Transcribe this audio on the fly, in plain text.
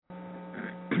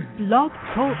Blog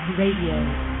Talk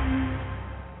Radio.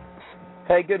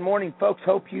 Hey, good morning, folks.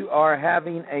 Hope you are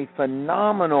having a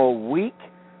phenomenal week.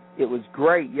 It was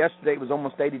great. Yesterday it was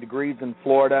almost 80 degrees in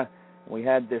Florida. We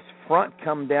had this front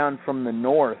come down from the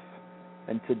north,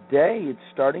 and today it's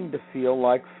starting to feel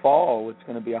like fall. It's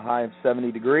going to be a high of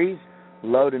 70 degrees,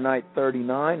 low tonight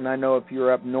 39, and I know if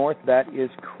you're up north, that is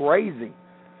crazy.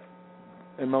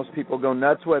 And most people go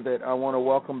nuts with it. I want to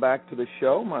welcome back to the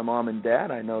show my mom and dad.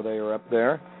 I know they are up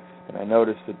there, and I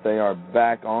noticed that they are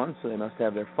back on, so they must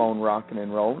have their phone rocking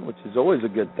and rolling, which is always a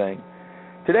good thing.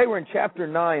 Today we're in Chapter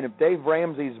 9 of Dave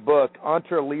Ramsey's book,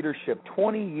 EntreLeadership,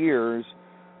 20 Years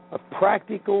of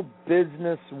Practical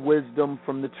Business Wisdom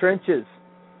from the Trenches.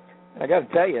 And I got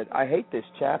to tell you, I hate this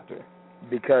chapter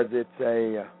because it's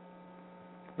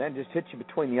it just hits you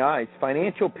between the eyes.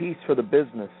 Financial peace for the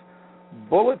business.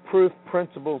 Bulletproof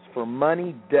principles for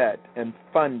money, debt, and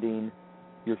funding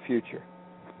your future.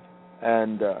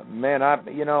 And,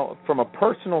 from a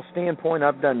personal standpoint,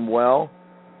 I've done well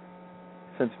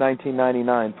since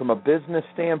 1999. From a business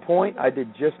standpoint, I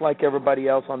did just like everybody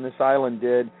else on this island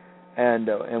did,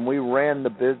 and we ran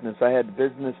the business. I had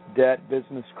business debt,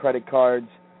 business credit cards,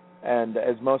 and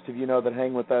as most of you know that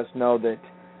hang with us know that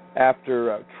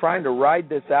after trying to ride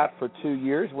this out for 2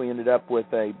 years, we ended up with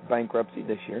a bankruptcy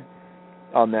this year.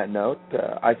 On that note,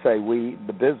 I say we,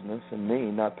 the business, and me,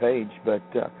 not Paige, but,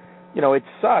 it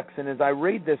sucks. And as I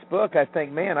read this book, I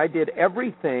think, man, I did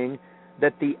everything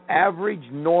that the average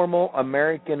normal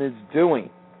American is doing.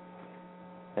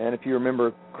 And if you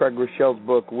remember Craig Rochelle's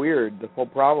book, Weird, the whole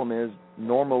problem is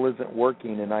normal isn't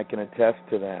working, and I can attest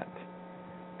to that.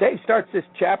 Dave starts this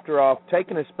chapter off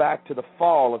taking us back to the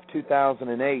fall of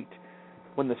 2008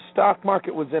 when the stock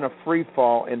market was in a free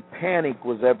fall and panic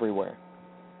was everywhere.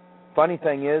 Funny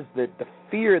thing is that the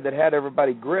fear that had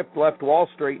everybody gripped left Wall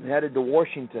Street and headed to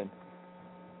Washington.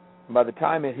 And by the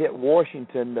time it hit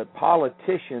Washington, the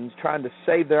politicians trying to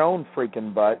save their own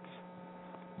freaking butts,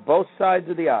 both sides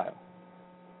of the aisle,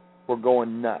 were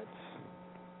going nuts.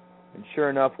 And sure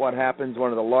enough, what happens,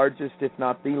 one of the largest, if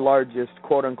not the largest,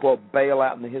 quote-unquote,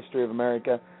 bailout in the history of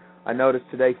America. I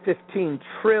noticed today $15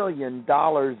 trillion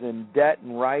in debt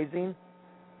and rising,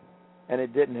 and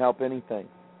it didn't help anything.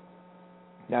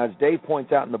 Now, as Dave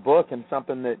points out in the book, and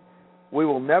something that we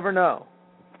will never know,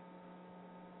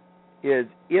 is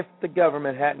if the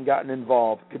government hadn't gotten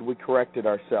involved, could we correct it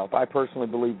ourselves? I personally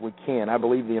believe we can. I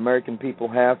believe the American people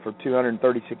have for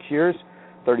 236 years,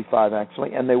 35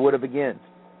 actually, and they would have again.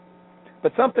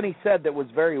 But something he said that was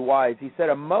very wise. He said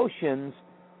emotions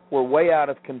were way out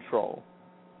of control.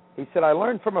 He said, I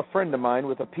learned from a friend of mine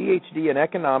with a Ph.D. in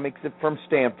economics from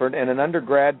Stanford and an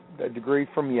undergrad degree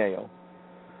from Yale,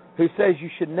 who says you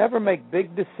should never make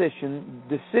big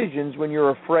decisions when you're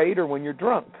afraid or when you're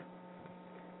drunk.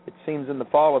 It seems in the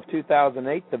fall of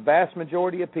 2008, the vast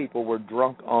majority of people were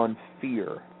drunk on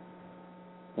fear.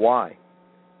 Why?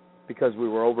 Because we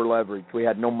were over-leveraged. We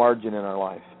had no margin in our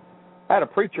life. I had a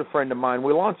preacher friend of mine.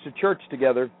 We launched a church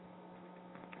together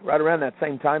right around that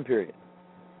same time period.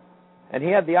 And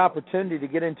he had the opportunity to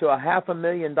get into a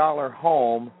 $500,000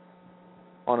 home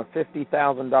on a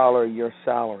 $50,000 a year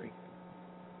salary.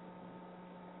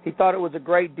 He thought it was a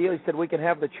great deal. He said, we can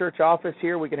have the church office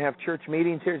here. We can have church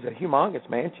meetings here. It's a humongous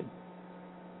mansion.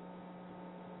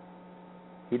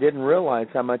 He didn't realize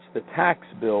how much the tax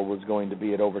bill was going to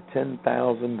be at over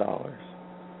 $10,000.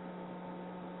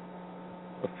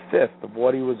 A fifth of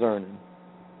what he was earning.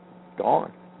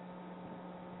 Gone.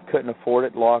 Couldn't afford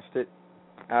it, lost it,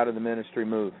 out of the ministry,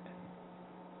 moved.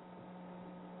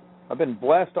 I've been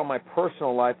blessed on my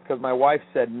personal life because my wife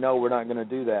said, no, we're not going to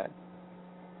do that.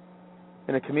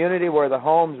 In a community where the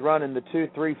homes run in the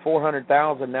 $200,000, $300,000,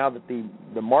 $400,000 now that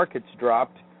the market's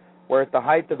dropped, where at the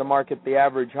height of the market the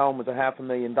average home was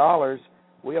 $500,000,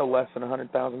 we owe less than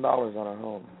 $100,000 on our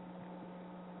home.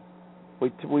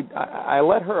 I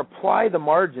let her apply the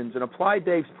margins and apply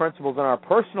Dave's principles in our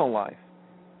personal life,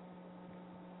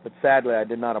 but sadly I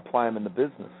did not apply them in the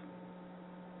business.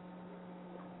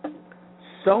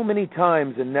 So many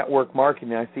times in network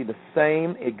marketing I see the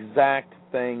same exact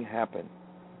thing happen.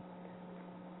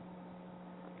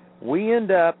 We end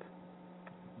up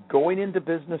going into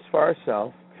business for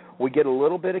ourselves. We get a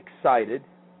little bit excited.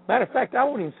 Matter of fact, I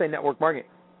won't even say network marketing.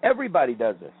 Everybody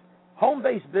does this.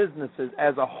 Home-based businesses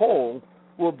as a whole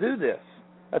will do this.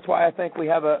 That's why I think we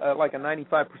have a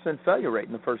 95% failure rate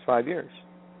in the first 5 years.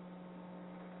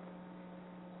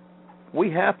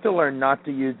 We have to learn not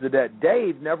to use the debt.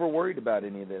 Dave never worried about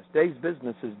any of this. Dave's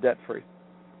business is debt-free.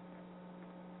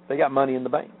 They got money in the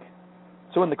bank.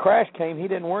 So when the crash came, he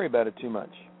didn't worry about it too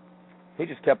much. He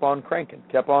just kept on cranking,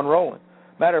 kept on rolling.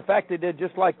 Matter of fact, they did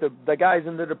just like the guys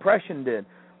in the Depression did.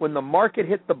 when the market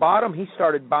hit the bottom, he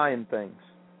started buying things.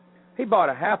 He bought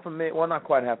 $500,000, well, not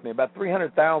quite $500,000, about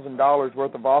 $300,000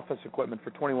 worth of office equipment for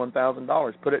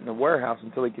 $21,000, put it in a warehouse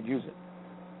until he could use it.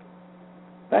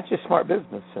 That's just smart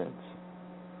business sense.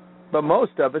 But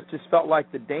most of us just felt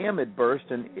like the dam had burst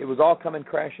and it was all coming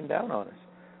crashing down on us.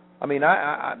 I mean,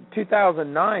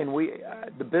 2009,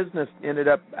 the business ended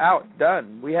up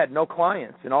done. We had no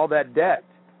clients and all that debt.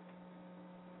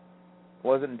 It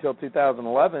wasn't until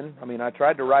 2011. I mean, I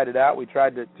tried to write it out. We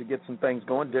tried to get some things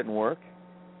going. It didn't work.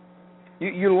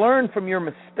 You learn from your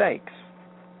mistakes.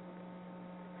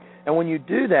 And when you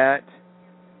do that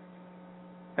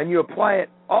and you apply it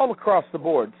all across the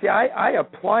board. See, I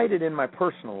applied it in my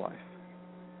personal life.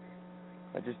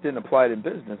 I just didn't apply it in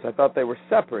business. I thought they were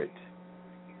separate.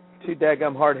 Too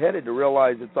daggum hard-headed to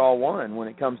realize it's all one when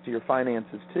it comes to your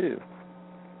finances, too.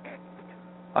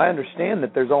 I understand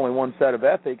that there's only one set of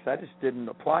ethics. I just didn't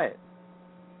apply it.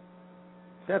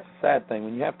 That's a sad thing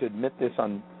when you have to admit this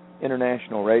on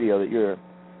international radio that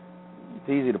it's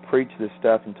easy to preach this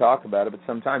stuff and talk about it, but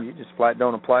sometimes you just flat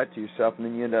don't apply it to yourself and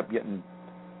then you end up getting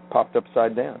popped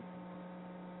upside down.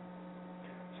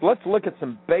 So let's look at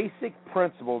some basic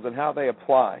principles and how they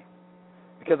apply.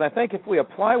 Because I think if we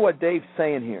apply what Dave's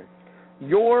saying here,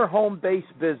 your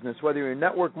home-based business, whether you're in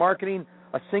network marketing,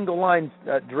 a single-line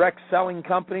direct selling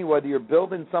company, whether you're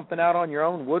building something out on your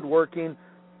own, woodworking,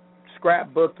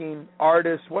 scrapbooking,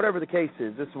 artists, whatever the case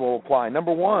is, this will apply.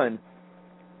 Number one,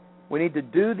 we need to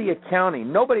do the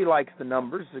accounting. Nobody likes the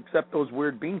numbers except those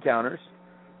weird bean counters.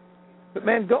 But,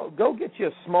 man, go get you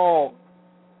a small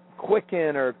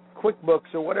Quicken or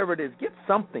QuickBooks or whatever it is. Get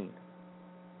something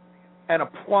and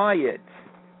apply it.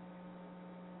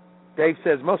 Dave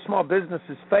says most small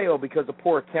businesses fail because of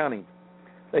poor accounting.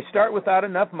 They start without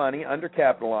enough money,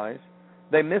 undercapitalized.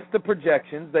 They miss the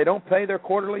projections. They don't pay their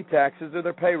quarterly taxes or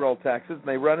their payroll taxes, and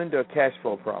they run into a cash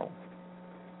flow problem.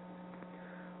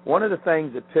 One of the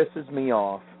things that pisses me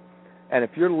off, and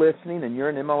if you're listening and you're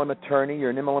an MLM attorney, you're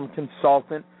an MLM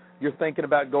consultant, you're thinking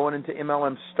about going into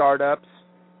MLM startups,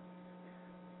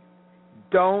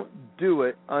 don't do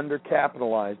it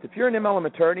undercapitalized. If you're an MLM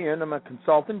attorney or an MLM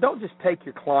consultant, don't just take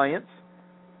your clients.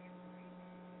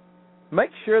 Make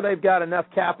sure they've got enough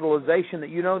capitalization that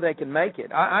you know they can make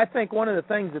it. I think one of the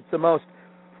things that's the most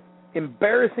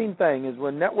embarrassing thing is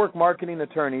when network marketing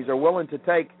attorneys are willing to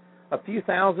take a few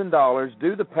 $1,000s,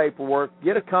 do the paperwork,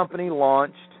 get a company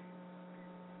launched,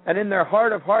 and in their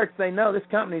heart of hearts they know this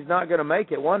company's not going to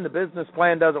make it. One, the business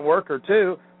plan doesn't work, or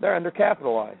two, they're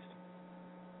undercapitalized.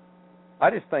 I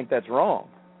just think that's wrong.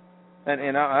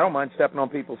 And I don't mind stepping on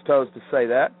people's toes to say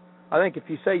that. I think if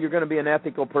you say you're going to be an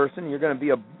ethical person, you're going to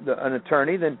be an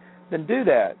attorney, then do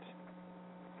that.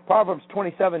 Proverbs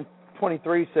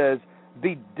 27:23 says,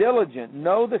 "Be diligent,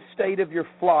 know the state of your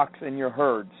flocks and your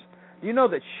herds." You know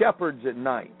that shepherds at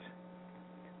night,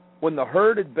 when the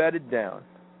herd had bedded down,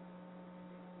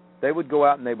 they would go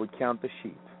out and they would count the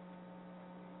sheep.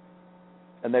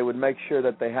 And they would make sure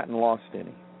that they hadn't lost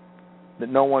any, that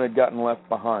no one had gotten left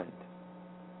behind.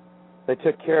 They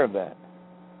took care of that.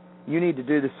 You need to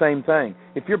do the same thing.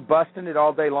 If you're busting it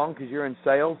all day long because you're in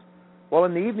sales, well,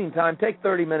 in the evening time, take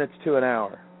 30 minutes to an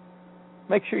hour.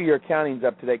 Make sure your accounting's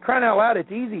up to date. Crying out loud,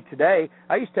 it's easy today.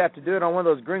 I used to have to do it on one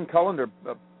of those green calendar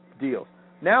deals.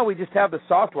 Now we just have the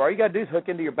software. All you got to do is hook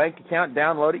into your bank account,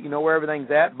 download it. You know where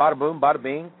everything's at. Bada boom, bada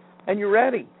bing, and you're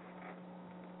ready.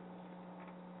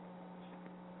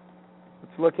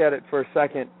 Let's look at it for a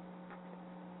second.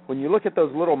 When you look at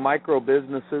those little micro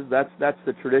businesses, that's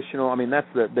the traditional. I mean, that's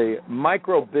the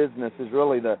micro business is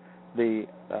really the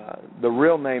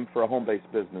real name for a home-based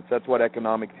business. That's what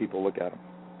economic people look at them.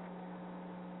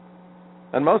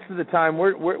 And most of the time,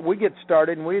 we get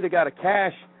started and we either got a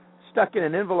cash stuck in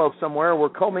an envelope somewhere, or we're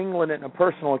commingling it in a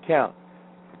personal account.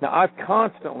 Now, I've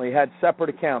constantly had separate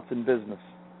accounts in business.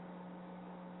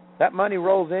 That money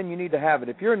rolls in, you need to have it.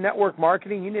 If you're in network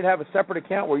marketing, you need to have a separate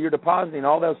account where you're depositing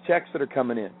all those checks that are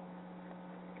coming in.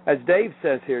 As Dave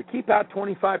says here, keep out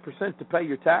 25% to pay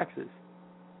your taxes.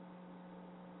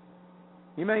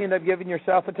 You may end up giving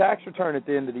yourself a tax return at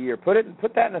the end of the year.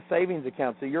 Put that in a savings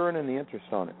account so you're earning the interest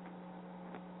on it.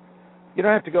 You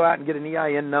don't have to go out and get an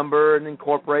EIN number and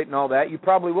incorporate and all that. You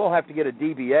probably will have to get a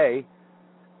DBA,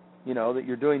 that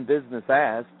you're doing business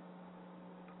as.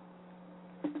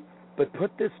 But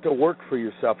put this to work for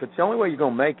yourself. It's the only way you're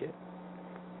going to make it.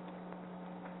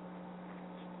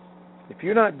 If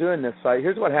you're not doing this,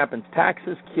 here's what happens.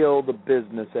 Taxes kill the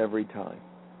business every time.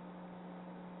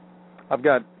 I've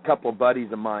got a couple of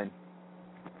buddies of mine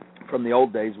from the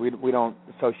old days. We don't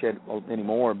associate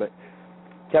anymore, but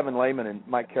Kevin Lehman and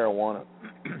Mike Caruana.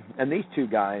 And these two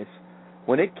guys,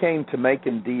 when it came to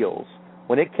making deals,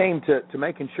 When it came to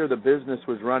making sure the business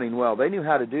was running well, they knew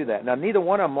how to do that. Now, neither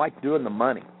one of them liked doing the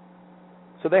money.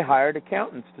 So they hired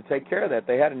accountants to take care of that.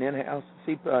 They had an in-house,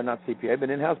 not CPA, but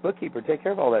in-house bookkeeper take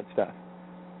care of all that stuff.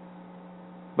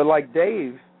 But like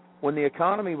Dave, when the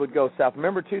economy would go south,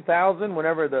 remember 2000,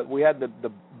 whenever we had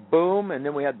the boom and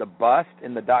then we had the bust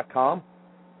in the .com?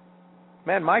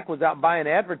 Man, Mike was out buying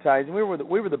advertising. We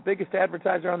were the biggest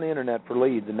advertiser on the internet for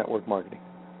leads and network marketing.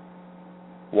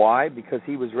 Why? Because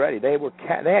he was ready. They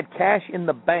had cash in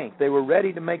the bank. They were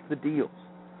ready to make the deals.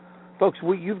 Folks,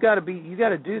 you got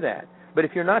to do that. But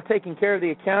if you're not taking care of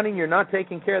the accounting, you're not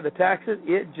taking care of the taxes,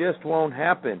 it just won't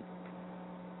happen.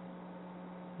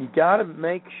 You got to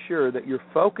make sure that you're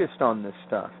focused on this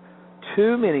stuff.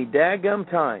 Too many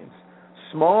daggum times,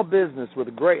 small business with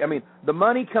the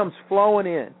money comes flowing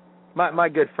in. My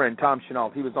good friend Tom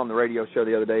Chenault, he was on the radio show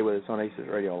the other day with us on Aces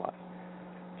Radio Live.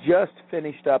 Just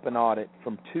finished up an audit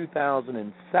from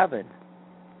 2007.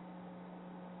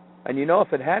 And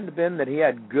if it hadn't been that he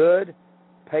had good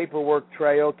paperwork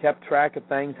trail, kept track of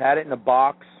things, had it in a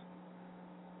box,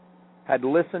 had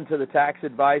listened to the tax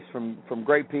advice from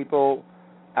great people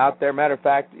out there. Matter of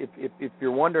fact, if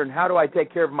you're wondering how do I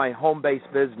take care of my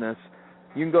home-based business,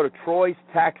 you can go to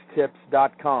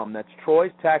troystaxtips.com. That's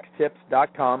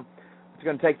troystaxtips.com. It's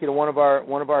going to take you to one of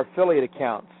our affiliate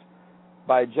accounts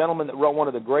by a gentleman that wrote one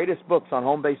of the greatest books on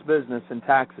home-based business and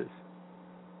taxes.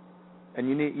 And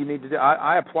you need to do.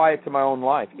 I apply it to my own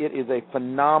life. It is a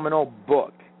phenomenal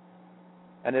book,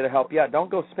 and it'll help you out. Don't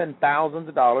go spend thousands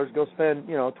of dollars. Go spend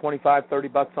 $25,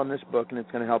 $30 on this book, and it's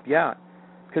going to help you out.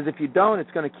 Because if you don't,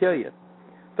 it's going to kill you.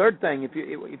 Third thing, if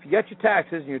you get your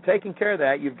taxes and you're taking care of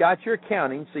that, you've got your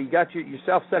accounting, so you got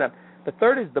yourself set up. The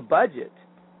third is the budget.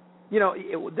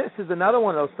 This is another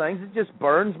one of those things that just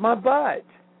burns my butt.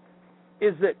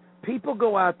 Is that people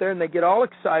go out there and they get all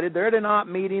excited. They're at an op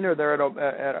meeting or they're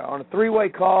on a three-way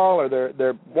call or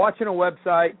they're watching a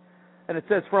website, and it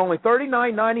says for only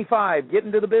 $39.95, get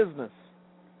into the business.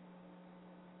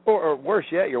 Or worse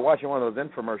yet, you're watching one of those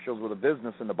infomercials with a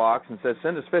business in the box and says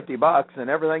send us $50 and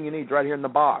everything you need right here in the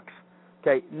box.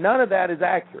 Okay, none of that is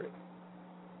accurate.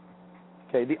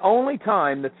 Okay, the only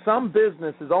time that some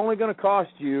business is only going to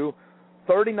cost you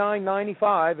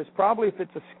 $39.95 is probably if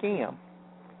it's a scam.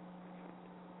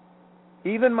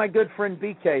 Even my good friend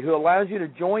BK, who allows you to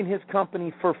join his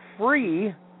company for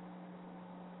free,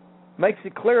 makes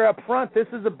it clear up front this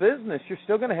is a business. You're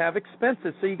still going to have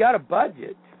expenses, so you got a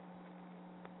budget.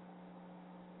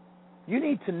 You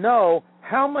need to know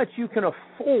how much you can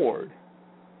afford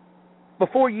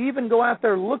before you even go out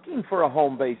there looking for a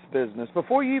home-based business,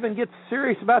 before you even get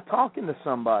serious about talking to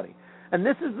somebody. And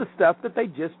this is the stuff that they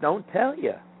just don't tell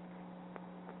you.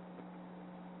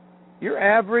 Your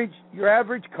average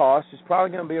cost is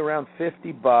probably going to be around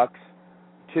 $50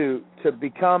 to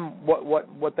become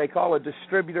what they call a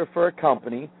distributor for a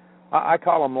company. I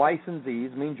call them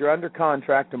licensees. It means you're under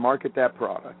contract to market that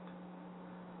product.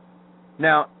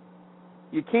 Now,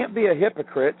 you can't be a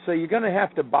hypocrite, so you're going to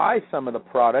have to buy some of the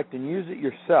product and use it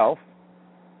yourself.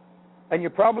 And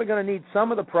you're probably going to need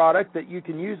some of the product that you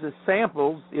can use as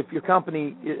samples if your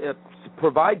company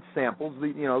provides samples,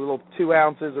 little 2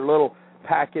 ounces or little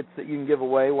packets that you can give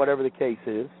away, whatever the case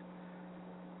is.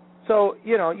 So,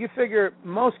 you figure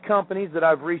most companies that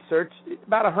I've researched,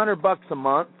 about $100 a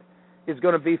month is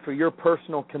going to be for your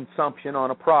personal consumption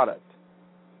on a product.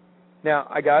 Now,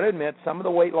 I got to admit, some of the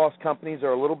weight loss companies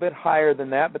are a little bit higher than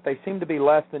that, but they seem to be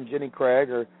less than Jenny Craig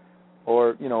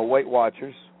or Weight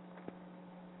Watchers.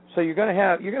 So you're going to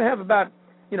have about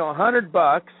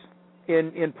 $100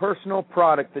 in personal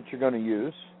product that you're going to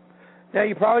use. Now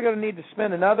you're probably going to need to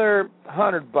spend another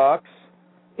 $100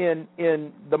 in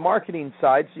the marketing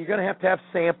side. So you're going to have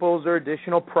samples or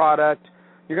additional product.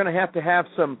 You're going to have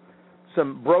some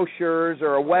brochures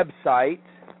or a website,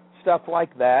 stuff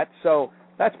like that. So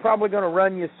that's probably going to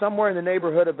run you somewhere in the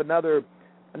neighborhood of another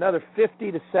 $50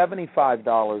 to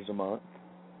 $75 a month.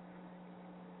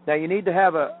 Now, you need to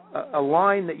have a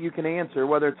line that you can answer,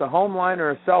 whether it's a home line or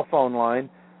a cell phone line.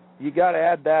 You got to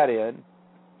add that in.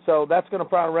 So that's going to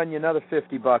probably run you another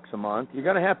 $50 a month. You're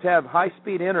going to have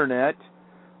high-speed internet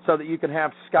so that you can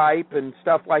have Skype and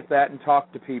stuff like that and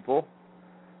talk to people.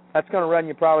 That's going to run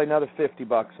you probably another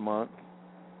 $50 a month.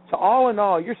 So all in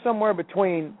all, you're somewhere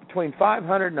between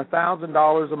 $500 and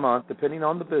 $1,000 a month, depending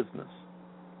on the business.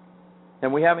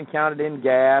 And we haven't counted in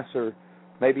gas or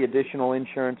maybe additional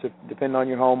insurance, depending on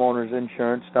your homeowner's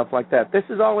insurance, stuff like that. This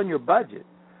is all in your budget.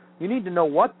 You need to know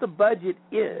what the budget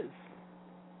is,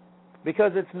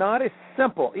 because it's not as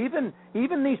simple. Even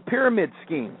these pyramid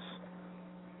schemes,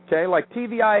 okay, like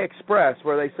TVI Express,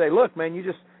 where they say, look, man,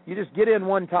 you You just get in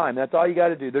one time. That's all you got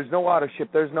to do. There's no auto ship.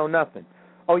 There's no nothing.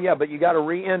 Oh, yeah, but you got to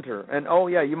re-enter. And, oh,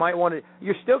 yeah, you might want to.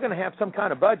 You're still going to have some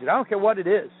kind of budget. I don't care what it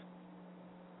is.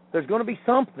 There's going to be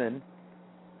something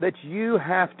that you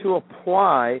have to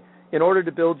apply in order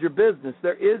to build your business.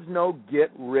 There is no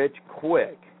get rich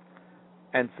quick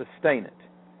and sustain it.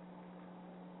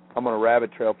 I'm on a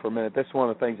rabbit trail for a minute. This is one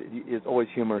of the things that is always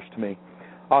humorous to me.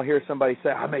 I'll hear somebody say,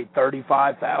 I made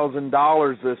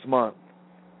 $35,000 this month.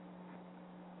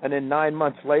 And then 9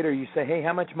 months later, you say, hey,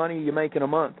 how much money are you making a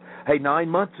month? Hey, 9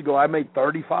 months ago, I made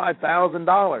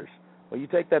 $35,000. Well, you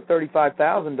take that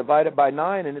 $35,000, divide it by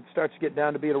 9, and it starts to get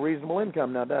down to be a reasonable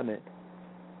income now, doesn't it?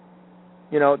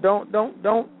 You know, don't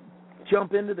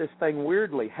jump into this thing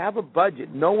weirdly. Have a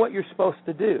budget. Know what you're supposed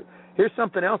to do. Here's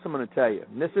something else I'm going to tell you.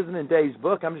 And this isn't in Dave's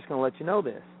book. I'm just going to let you know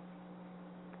this.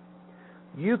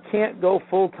 You can't go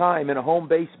full-time in a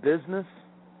home-based business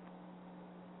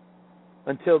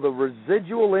until the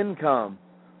residual income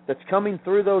that's coming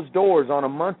through those doors on a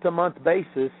month-to-month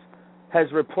basis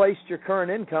has replaced your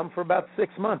current income for about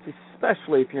 6 months,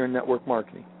 especially if you're in network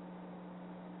marketing.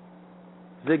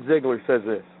 Zig Ziglar says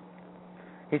this.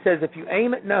 He says, if you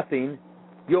aim at nothing,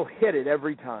 you'll hit it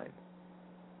every time.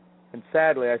 And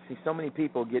sadly, I see so many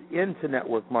people get into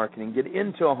network marketing, get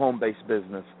into a home-based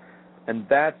business, and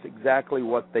that's exactly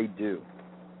what they do.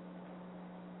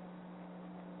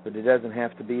 But it doesn't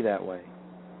have to be that way.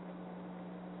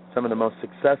 Some of the most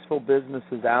successful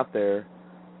businesses out there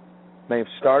may have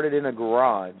started in a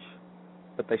garage,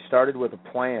 but they started with a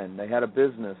plan. They had a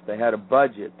business. They had a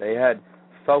budget. They had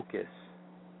focus.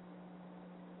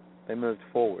 They moved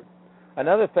forward.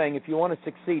 Another thing, if you want to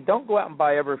succeed, don't go out and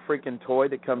buy every freaking toy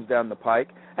that comes down the pike,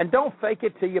 and don't fake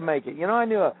it till you make it. You know, I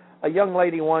knew a young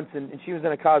lady once, and she was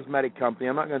in a cosmetic company.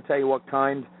 I'm not going to tell you what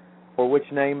kind or which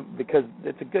name because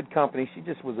it's a good company. She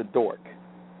just was a dork.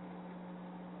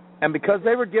 And because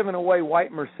they were giving away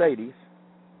white Mercedes,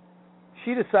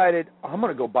 she decided, I'm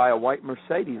going to go buy a white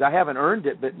Mercedes. I haven't earned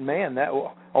it, but man, I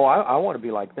want to be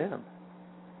like them.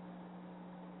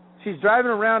 She's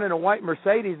driving around in a white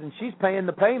Mercedes, and she's paying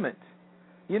the payment.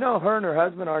 You know, her and her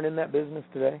husband aren't in that business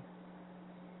today.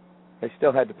 They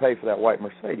still had to pay for that white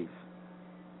Mercedes.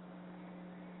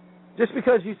 Just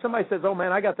because somebody says, oh,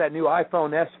 man, I got that new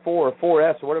iPhone S4 or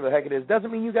 4S or whatever the heck it is,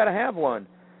 doesn't mean you got to have one.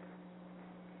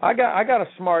 I got a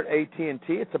smart AT&T.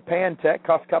 It's a Pantech,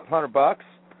 costs a couple $100.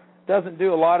 Doesn't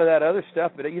do a lot of that other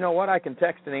stuff, but you know what? I can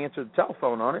text and answer the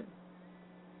telephone on it.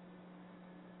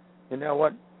 You know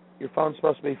what your phone's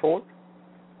supposed to be for?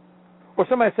 Or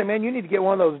somebody say, man, you need to get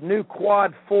one of those new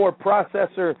Quad 4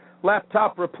 processor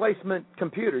laptop replacement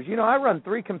computers. You know, I run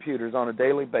 3 computers on a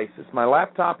daily basis, my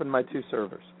laptop and my 2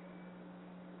 servers.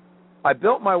 I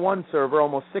built my one server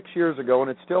almost 6 years ago,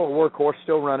 and it's still a workhorse,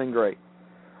 still running great.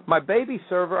 My baby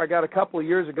server I got a couple of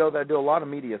years ago that I do a lot of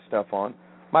media stuff on.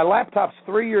 My laptop's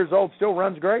 3 years old, still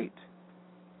runs great.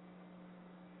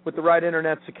 With the right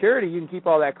internet security, you can keep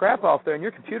all that crap off there, and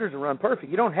your computers will run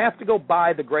perfect. You don't have to go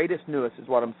buy the greatest, newest, is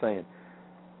what I'm saying.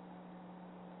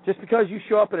 Just because you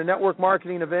show up at a network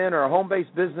marketing event or a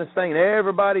home-based business thing and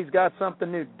everybody's got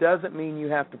something new doesn't mean you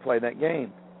have to play that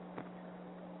game.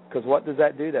 Because what does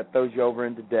that do? That throws you over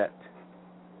into debt.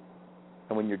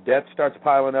 And when your debt starts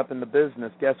piling up in the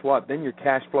business, guess what? Then your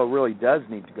cash flow really does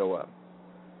need to go up.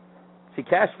 See,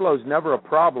 cash flow is never a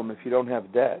problem if you don't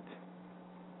have debt.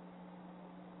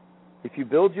 If you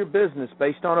build your business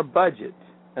based on a budget,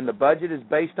 and the budget is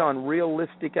based on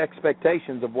realistic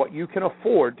expectations of what you can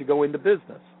afford to go into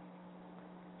business,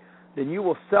 then you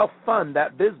will self-fund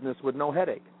that business with no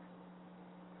headache.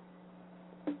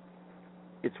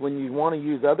 It's when you want to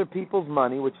use other people's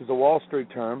money, which is a Wall Street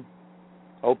term,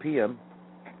 OPM,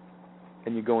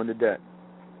 and you go into debt.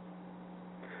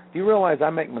 Do you realize I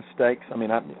make mistakes? I mean,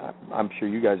 I'm sure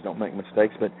you guys don't make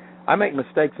mistakes, but I make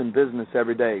mistakes in business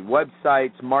every day,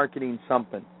 websites, marketing,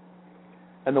 something.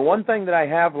 And the one thing that I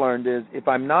have learned is if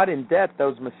I'm not in debt,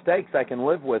 those mistakes I can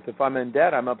live with. If I'm in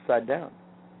debt, I'm upside down.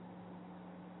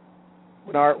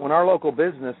 When our local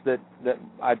business that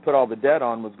I put all the debt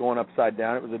on was going upside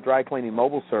down, it was a dry cleaning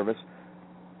mobile service,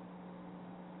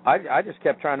 I just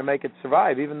kept trying to make it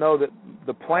survive. Even though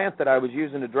the plant that I was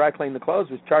using to dry clean the clothes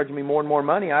was charging me more and more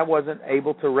money, I wasn't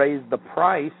able to raise the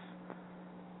price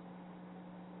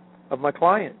of my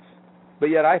clients. But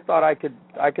yet I thought I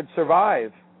could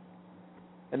survive.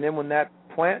 And then when that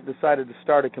plant decided to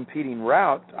start a competing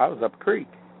route, I was up creek.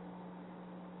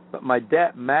 But my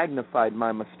debt magnified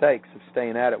my mistakes of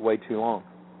staying at it way too long.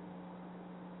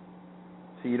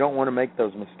 So you don't want to make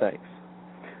those mistakes.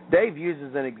 Dave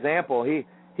uses an example.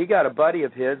 He got a buddy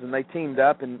of his, and they teamed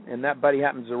up, and that buddy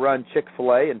happens to run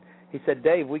Chick-fil-A. And he said,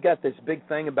 Dave, we got this big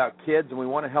thing about kids, and we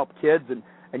want to help kids.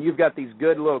 and you've got these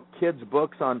good little kids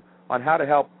books on how to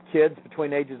help kids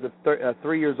between ages of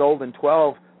 3 years old and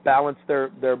 12 balance their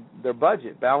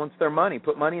budget, balance their money,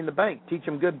 put money in the bank, teach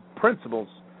them good principles.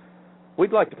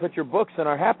 We'd like to put your books in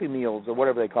our Happy Meals or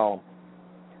whatever they call them.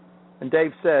 And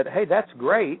Dave said, hey, that's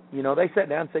great. You know, they sat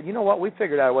down and said, you know what, we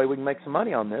figured out a way we can make some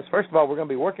money on this. First of all, we're going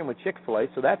to be working with Chick-fil-A,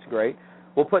 so that's great.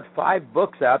 We'll put 5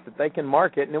 books out that they can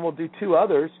market, and then we'll do 2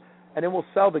 others, and then we'll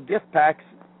sell the gift packs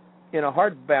in a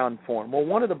hardbound form. Well,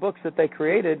 one of the books that they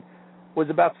created was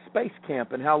about space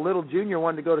camp and how little Junior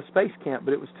wanted to go to space camp,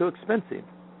 but it was too expensive.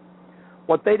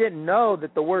 What they didn't know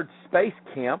that the word space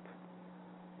camp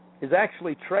is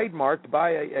actually trademarked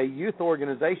by a youth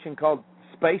organization called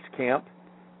Space Camp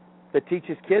that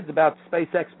teaches kids about space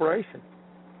exploration.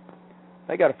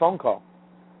 They got a phone call.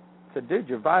 Said, dude,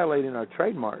 you're violating our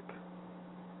trademark.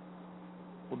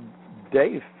 Well,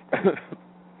 Dave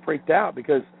freaked out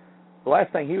because the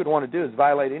last thing he would want to do is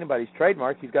violate anybody's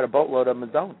trademark. He's got a boatload of them of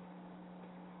his own.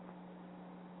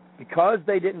 Because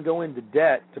they didn't go into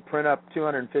debt to print up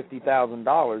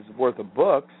 $250,000 worth of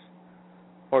books,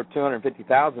 or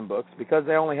 250,000 books, because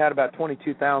they only had about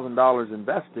 $22,000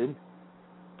 invested,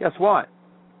 guess what?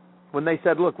 When they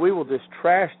said, look, we will just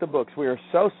trash the books. We are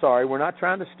so sorry. We're not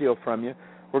trying to steal from you.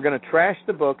 We're going to trash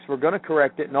the books. We're going to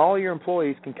correct it, and all your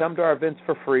employees can come to our events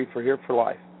for free for Here for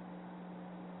Life.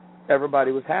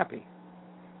 Everybody was happy.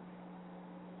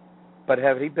 But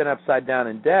had he been upside down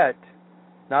in debt,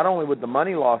 not only would the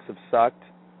money loss have sucked,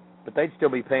 but they'd still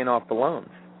be paying off the loans.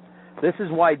 This is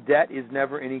why debt is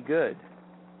never any good.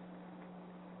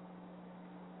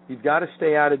 You've got to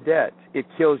stay out of debt. It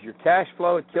kills your cash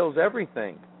flow. It kills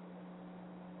everything.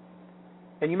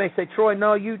 And you may say, Troy,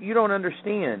 no, you don't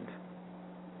understand.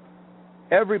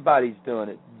 Everybody's doing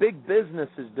it. Big business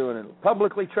is doing it.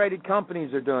 Publicly traded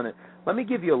companies are doing it. Let me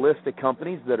give you a list of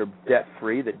companies that are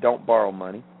debt-free, that don't borrow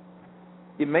money.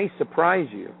 It may surprise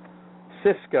you.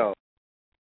 Cisco,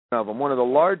 one of them, one of the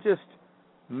largest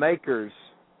makers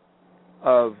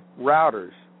of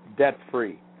routers,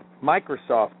 debt-free.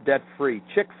 Microsoft, debt-free.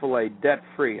 Chick-fil-A,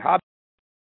 debt-free. Hobby,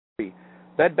 debt-free.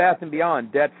 Bed Bath &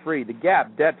 Beyond, debt-free. The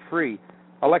Gap, debt-free.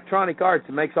 Electronic Arts,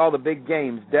 that makes all the big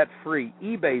games, debt-free.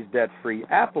 eBay's debt-free.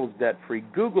 Apple's debt-free.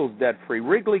 Google's debt-free.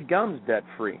 Wrigley Gum's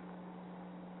debt-free.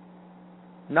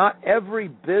 Not every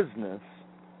business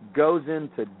goes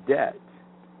into debt.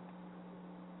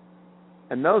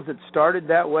 And those that started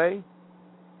that way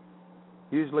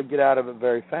usually get out of it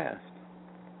very fast.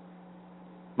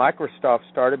 Microsoft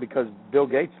started because Bill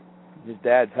Gates, his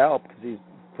dad's help, because he's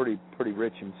pretty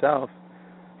rich himself,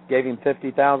 gave him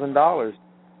 $50,000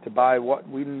 to buy what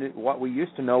we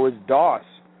used to know as DOS,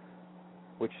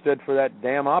 which stood for that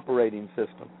damn operating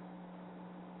system.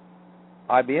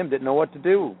 IBM didn't know what to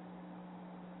do.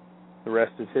 The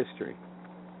rest is history.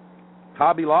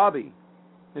 Hobby Lobby,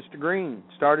 Mr. Green,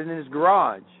 started in his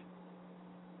garage.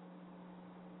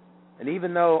 And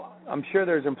even though I'm sure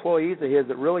there's employees of his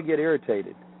that really get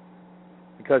irritated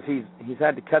because he's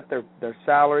had to cut their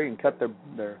salary and cut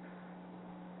their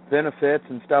benefits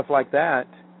and stuff like that,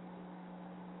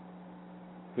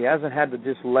 he hasn't had to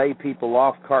just lay people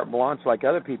off carte blanche like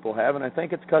other people have, and I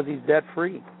think it's because he's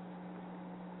debt-free.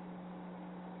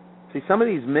 See, some of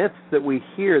these myths that we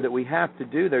hear that we have to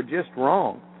do, they're just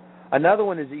wrong. Another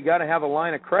one is that you got to have a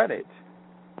line of credit.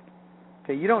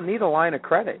 Okay, you don't need a line of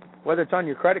credit, whether it's on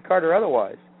your credit card or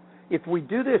otherwise. If we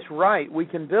do this right, we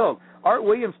can build. Art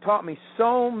Williams taught me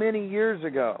so many years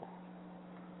ago,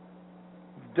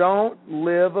 don't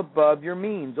live above your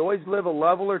means. Always live a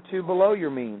level or two below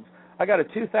your means. I got a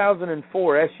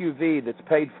 2004 SUV that's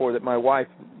paid for that my wife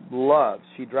loves.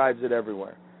 She drives it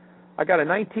everywhere. I got a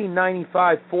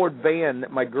 1995 Ford van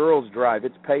that my girls drive.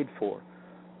 It's paid for.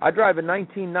 I drive a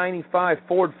 1995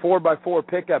 Ford 4x4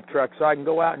 pickup truck so I can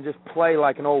go out and just play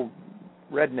like an old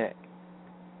redneck.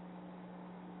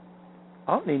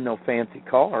 I don't need no fancy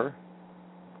car.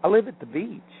 I live at the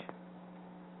beach.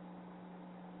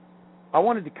 I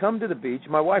wanted to come to the beach.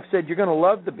 My wife said, you're going to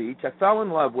love the beach. I fell in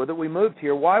love with it. We moved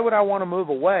here. Why would I want to move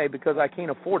away? Because I can't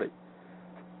afford it.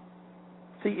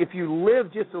 See, if you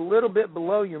live just a little bit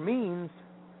below your means,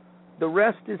 the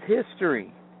rest is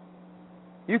history.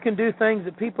 You can do things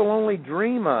that people only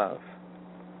dream of.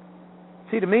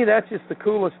 See, to me, that's just the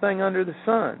coolest thing under the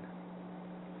sun.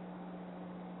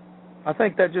 I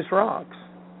think that just rocks.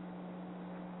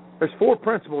 There's 4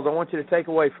 principles I want you to take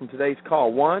away from today's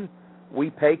call. 1, we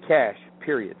pay cash,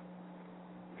 period.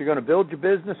 If you're going to build your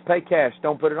business, pay cash.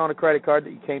 Don't put it on a credit card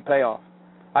that you can't pay off.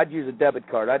 I'd use a debit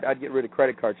card. I'd get rid of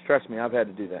credit cards. Trust me, I've had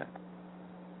to do that.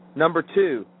 Number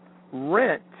 2,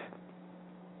 rent.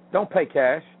 Don't pay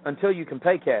cash until you can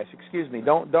pay cash. Excuse me.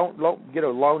 Don't get a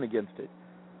loan against it.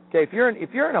 Okay, if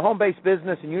you're in a home-based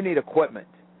business and you need equipment,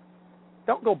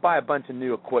 don't go buy a bunch of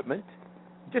new equipment.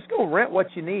 Just go rent what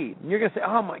you need. And you're going to say,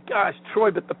 oh, my gosh,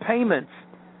 Troy, but the payments.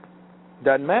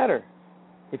 Doesn't matter.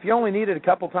 If you only need it a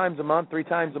couple times a month, 3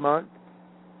 times a month,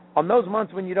 on those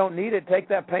months when you don't need it, take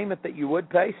that payment that you would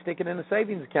pay, stick it in a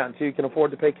savings account until you can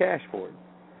afford to pay cash for it.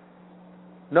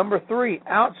 Number 3,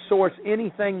 outsource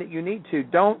anything that you need to.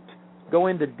 Don't go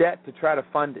into debt to try to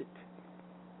fund it.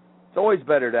 It's always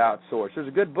better to outsource. There's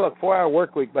a good book, 4 Hour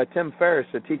Workweek by Tim Ferriss,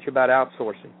 that teach you about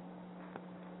outsourcing.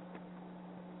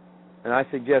 And I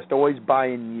suggest always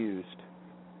buying used.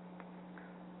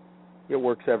 It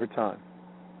works every time.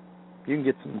 You can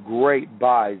get some great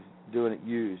buys doing it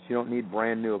used. You don't need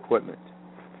brand new equipment.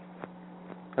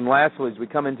 And lastly, as we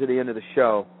come into the end of the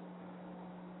show,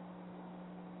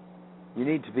 you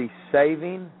need to be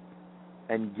saving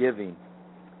and giving.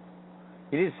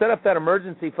 You need to set up that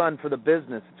emergency fund for the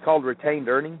business. It's called retained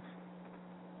earnings.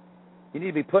 You need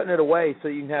to be putting it away so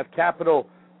you can have capital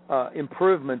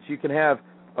improvements. You can have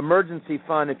emergency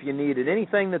fund if you need it.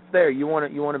 Anything that's there, you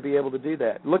want to be able to do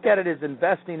that. Look at it as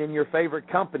investing in your favorite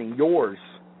company, yours.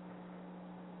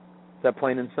 Is that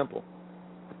plain and simple?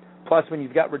 Plus, when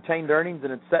you've got retained earnings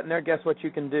and it's sitting there, guess what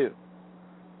you can do?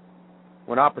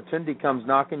 When opportunity comes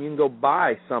knocking, you can go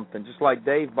buy something, just like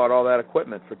Dave bought all that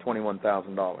equipment for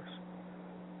 $21,000.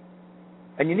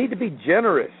 And you need to be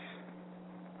generous.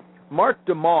 Mark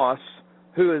DeMoss,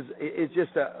 who is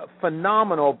just a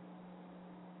phenomenal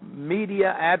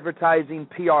media advertising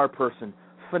PR person,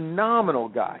 phenomenal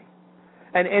guy.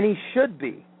 And he should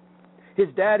be. His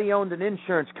daddy owned an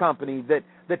insurance company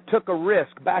that took a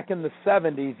risk back in the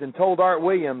 70s and told Art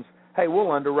Williams, hey,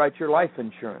 we'll underwrite your life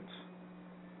insurance.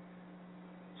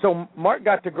 So Mark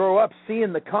got to grow up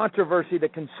seeing the controversy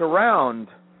that can surround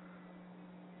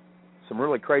some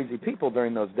really crazy people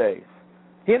during those days.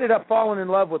 He ended up falling in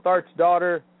love with Art's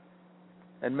daughter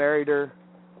and married her.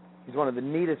 He's one of the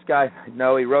neatest guys I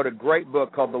know. He wrote a great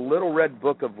book called The Little Red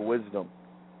Book of Wisdom.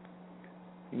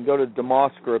 You can go to the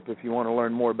DeMoss Group if you want to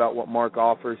learn more about what Mark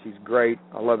offers. He's great.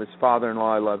 I love his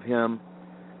father-in-law. I love him.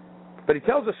 But he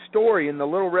tells a story in The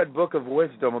Little Red Book of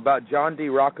Wisdom about John D.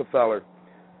 Rockefeller,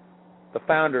 the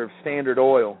founder of Standard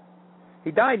Oil.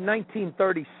 He died in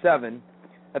 1937,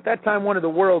 at that time one of the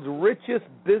world's richest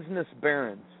business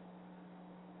barons.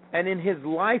 And in his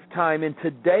lifetime, in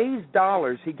today's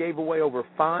dollars, he gave away over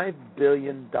 $5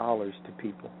 billion to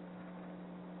people.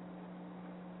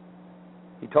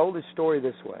 He told his story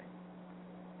this way.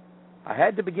 I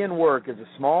had to begin work as a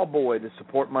small boy to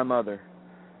support my mother.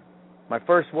 My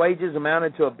first wages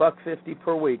amounted to $1.50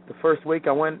 per week. The first week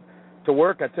I went to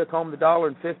work, I took home the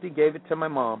 $1.50, gave it to my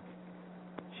mom.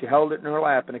 She held it in her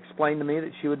lap and explained to me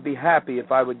that she would be happy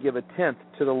if I would give 1/10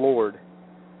 to the Lord.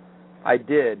 I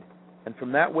did. And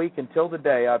from that week until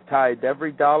today, I've tithed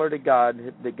every dollar to God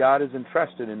that God has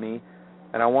entrusted in me.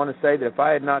 And I want to say that if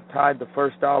I had not tithed the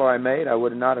first dollar I made, I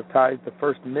would not have tithed the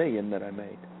first $1,000,000 that I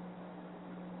made.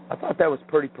 I thought that was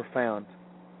pretty profound.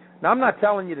 Now, I'm not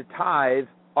telling you to tithe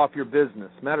off your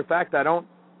business. Matter of fact,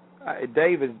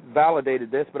 Dave has validated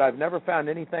this, but I've never found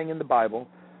anything in the Bible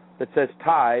that says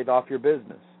tithe off your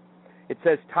business. It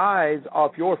says tithe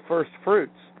off your first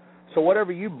fruits. So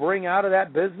whatever you bring out of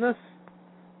that business,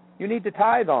 you need to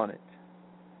tithe on it.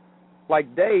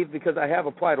 Like Dave, because I have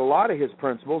applied a lot of his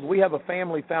principles, we have a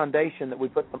family foundation that we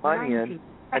put the money in,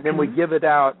 and then we give it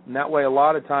out. And that way, a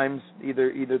lot of times,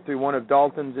 either through one of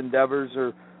Dalton's endeavors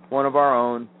or one of our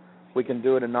own, we can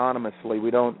do it anonymously.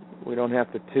 We don't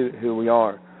have to toot who we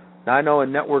are. Now, I know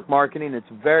in network marketing, it's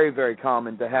very, very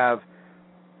common to have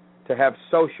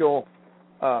social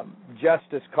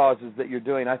justice causes that you're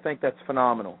doing. I think that's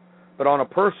phenomenal. But on a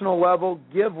personal level,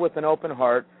 give with an open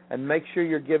heart and make sure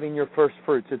you're giving your first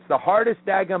fruits. It's the hardest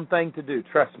daggum thing to do,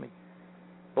 trust me.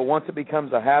 But once it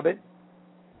becomes a habit,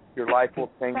 your life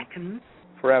will change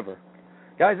forever.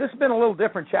 Guys, this has been a little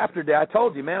different chapter today. I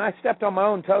told you, man, I stepped on my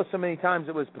own toes so many times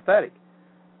it was pathetic.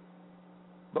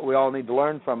 But we all need to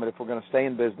learn from it if we're going to stay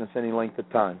in business any length of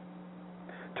time.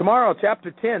 Tomorrow,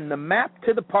 chapter 10, the map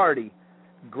to the party,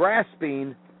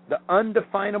 grasping the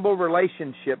undefinable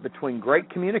relationship between great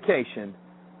communication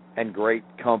and great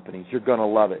companies. You're going to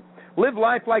love it. Live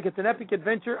life like it's an epic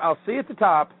adventure. I'll see you at the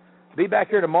top. Be back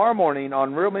here tomorrow morning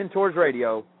on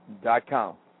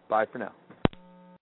RealMentorsRadio.com. Bye for now.